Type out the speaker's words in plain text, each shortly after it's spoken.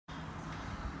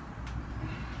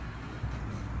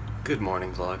Good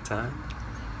morning, vlog time.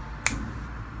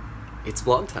 It's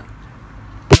vlog time.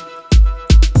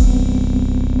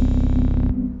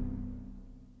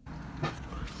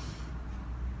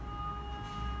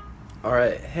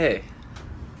 Alright, hey.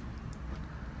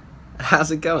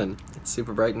 How's it going? It's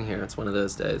super bright in here. It's one of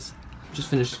those days. Just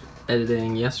finished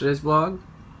editing yesterday's vlog.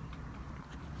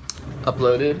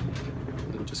 Uploaded.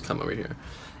 Let me just come over here.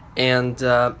 And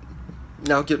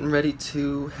now getting ready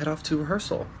to head off to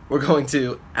rehearsal. We're going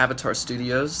to Avatar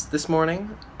Studios this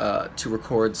morning to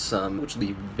record some, which will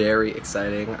be very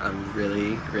exciting. I'm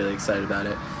really, really excited about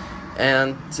it.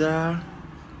 And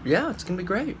yeah, it's gonna be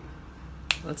great.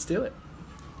 Let's do it.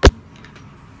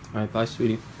 Alright, bye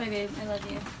sweetie. Bye babe, I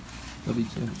love you. Love you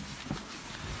too.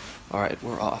 Alright,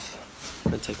 we're off.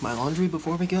 I'm gonna take my laundry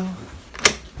before we go.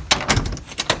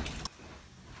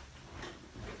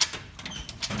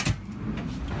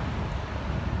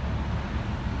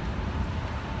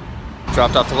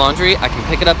 Dropped off the laundry, I can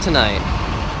pick it up tonight.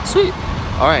 Sweet.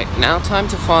 Alright, now time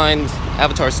to find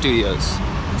Avatar Studios.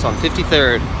 It's on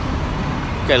 53rd.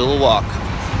 Got a little walk.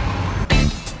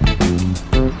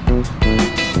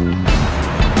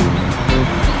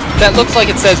 That looks like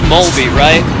it says Colby,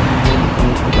 right?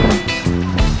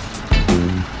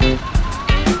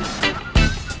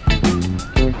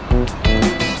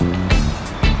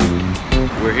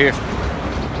 We're here.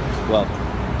 Well,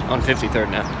 on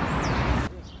 53rd now.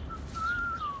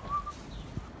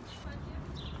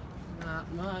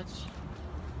 Not much.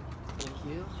 Thank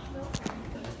you.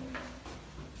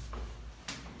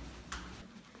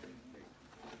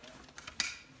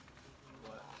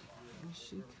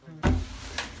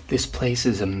 This place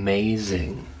is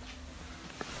amazing.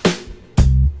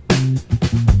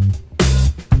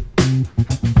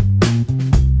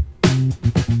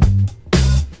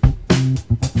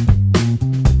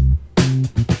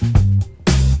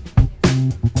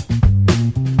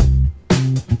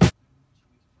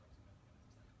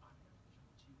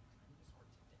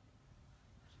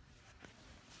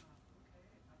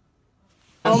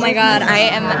 Oh my god,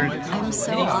 I'm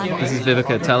so honored. This is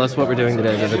Vivica. Tell us what we're doing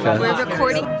today, Vivica. We're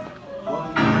recording.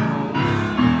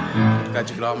 Glad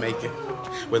you could all make it.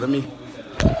 With me.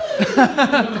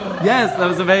 Yes, that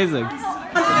was amazing.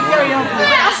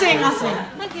 I'll sing.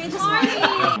 Okay, just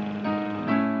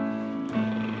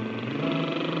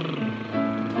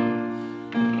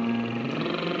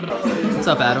What's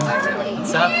up, Adam?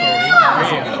 What's up, Colby? How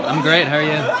are you? I'm great. How are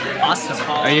you? Awesome.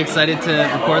 Are you excited to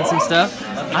record some stuff?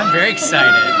 I'm very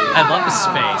excited. I love the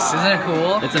space. Isn't it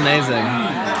cool? It's amazing.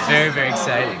 Very, very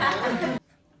exciting.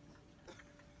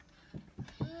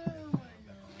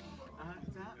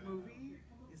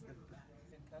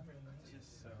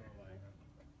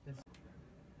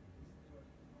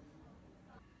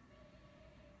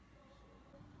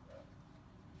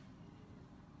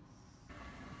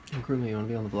 Hey, Groomy, you want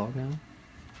to be on the vlog now?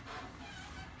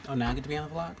 Oh, now I get to be on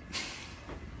the vlog?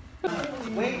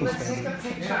 Wait, let's take a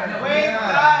picture. Wait,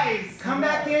 guys! Come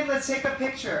back in, let's take a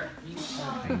picture.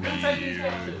 How'd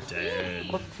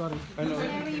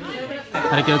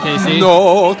it go, Casey?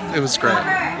 No, it was great.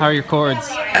 How are your chords?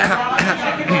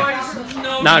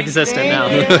 Non-existent now.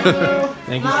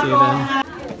 Thank you,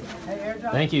 Steven.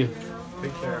 Thank you.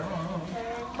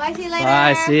 Bye, see you later.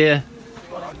 Bye, see ya.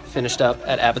 Finished up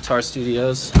at Avatar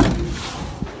Studios.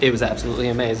 It was absolutely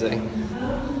amazing.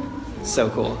 So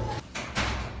cool.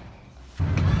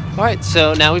 Alright,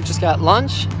 so now we've just got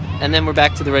lunch, and then we're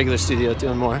back to the regular studio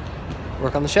doing more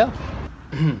work on the show.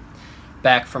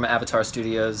 Back from Avatar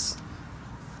Studios.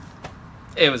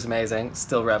 It was amazing.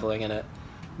 Still reveling in it.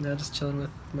 Now just chilling with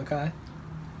Makai.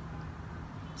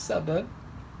 What's up, bud?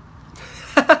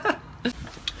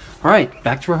 Alright,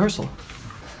 back to rehearsal.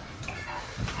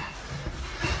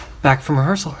 Back from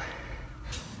rehearsal.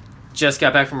 Just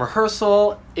got back from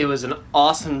rehearsal. It was an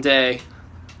awesome day.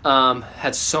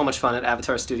 Had so much fun at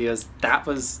Avatar Studios. That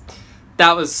was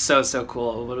so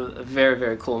cool. What a very,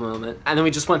 very cool moment. And then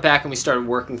we just went back and we started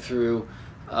working through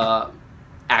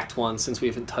Act 1 since we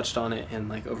haven't touched on it in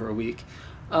like over a week.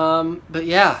 But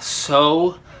yeah,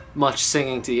 so much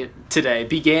singing today.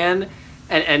 Began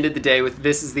and ended the day with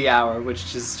This Is the Hour,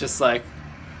 which is just like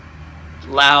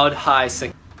loud, high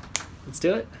singing. Let's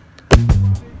do it.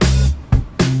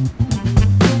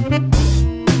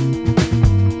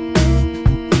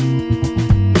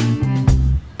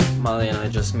 Molly and I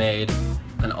just made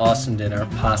an awesome dinner,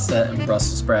 pasta and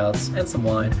Brussels sprouts and some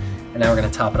wine, and now we're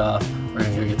gonna top it off. We're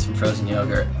gonna go get some frozen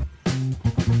yogurt.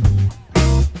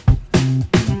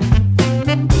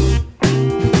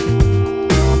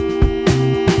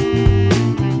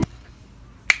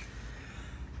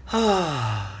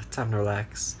 Time to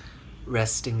relax.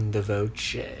 Resting the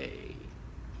voce.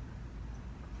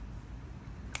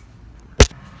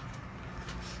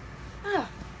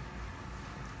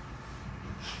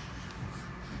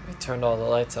 turned all the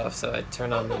lights off, so I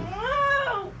turned on them.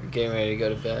 We're getting ready to go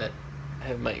to bed. I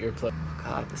have my earplug. Oh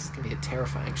God, this is gonna be a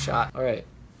terrifying shot. All right,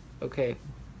 okay.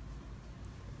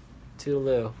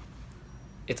 Toodaloo.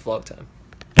 It's vlog time.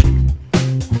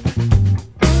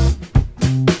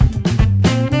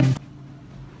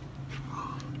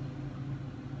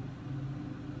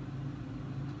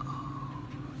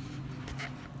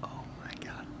 Oh my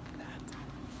God,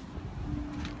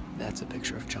 that's a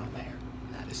picture of John Mayer.